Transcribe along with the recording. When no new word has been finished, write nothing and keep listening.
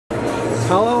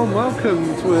Hello and welcome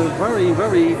to a very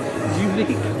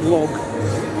unique vlog.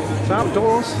 It's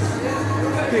outdoors.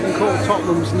 You can call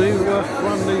Tottenham's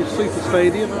brand new Super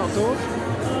Stadium outdoors.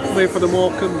 I'm here for the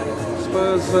Morecambe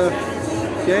Spurs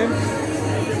game.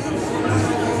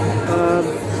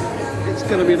 It's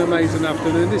going to be an amazing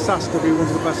afternoon. This has to be one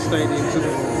of the best stadiums in the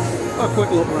world. A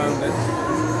quick look around it.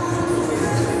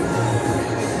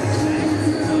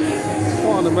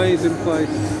 What an amazing place.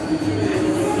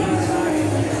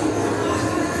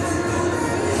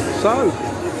 So,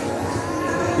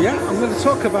 yeah, I'm going to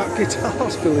talk about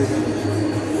guitars, believe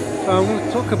it. So I'm going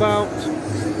to talk about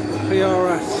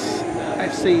PRS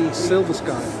SE Silver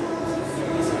Sky.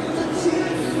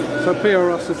 So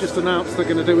PRS have just announced they're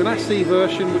going to do an SE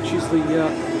version, which is the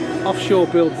offshore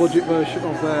build budget version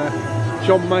of their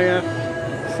John Mayer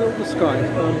Silver Sky.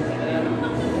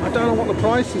 I don't know what the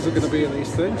prices are going to be of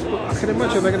these things, but I can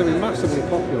imagine they're going to be massively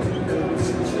popular.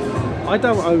 I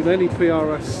don't own any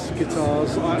PRS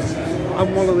guitars.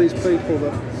 I'm one of these people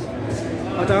that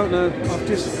I don't know. I've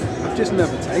just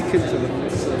never taken to them.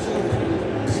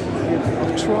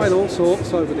 I've tried all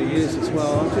sorts over the years as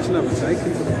well. I've just never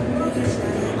taken to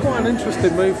them. Quite an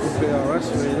interesting move from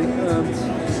PRS, really. We'll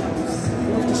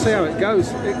have to see how it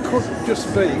goes. It could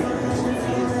just be,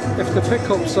 if the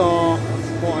pickups are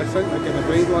what I think they're going to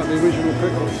be, like the original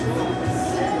pickups,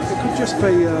 it could just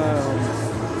be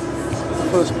the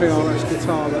first PRS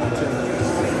guitar that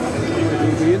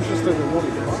you'd be interested in what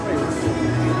you buy.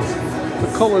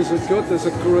 The colours are good. There's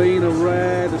a green, a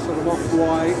red, a sort of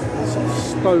off-white, a sort of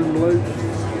stone blue.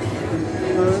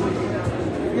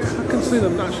 Yeah, I can see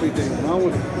them naturally doing well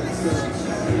with it.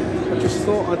 I just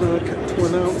thought I'd to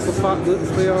announce the fact that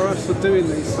PRS are doing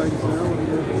these things now.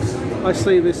 And, I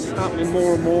see this happening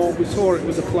more and more. We saw it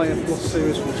with the Player Plus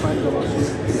series from Fender last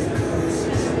year.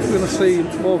 We're going to see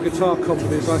more guitar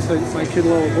companies, I think, making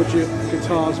lower budget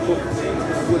guitars, but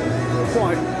with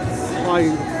quite high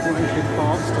ranking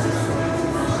parts to them.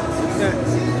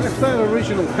 Yeah, if they're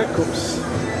original pickups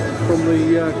from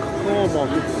the core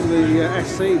model, the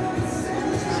SE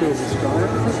Silver Sky,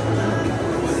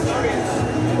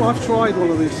 well, I've tried one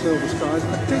of these Silver Skies.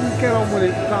 I didn't get on with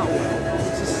it that well.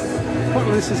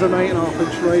 Apparently this is an 8.5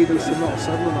 inch radius and not a 7.5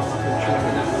 inch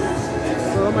radius.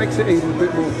 So that makes it even a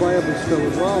bit more playable still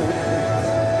as well.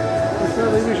 With the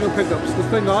original pickups, the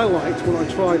thing I liked when I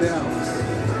tried it out,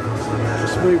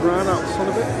 just move around out the sun a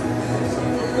bit.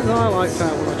 The thing I liked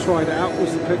out when I tried it out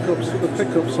was the pickups. The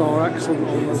pickups are excellent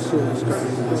on those Silver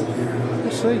Skies.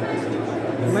 We'll see.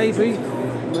 Maybe,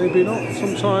 maybe not.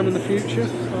 Sometime in the future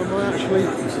I might actually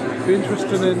be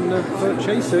interested in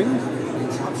purchasing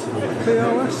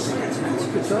PRS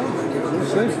guitar. We'll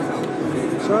see.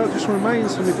 So it just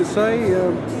remains for me to say,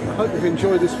 I hope you've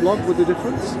enjoyed this vlog with the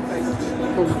difference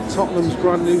from Tottenham's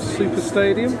brand new Super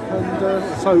Stadium, and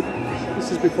let's hope this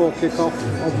is before kick-off,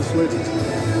 obviously.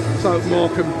 So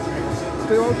Morecambe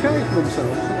do okay for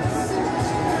themselves.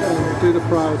 Do the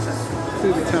proud,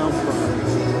 do the town proud.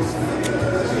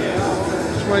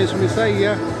 Just remains for me to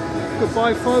say,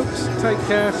 goodbye folks, take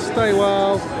care, stay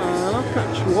well, and I'll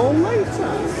catch you all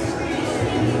later.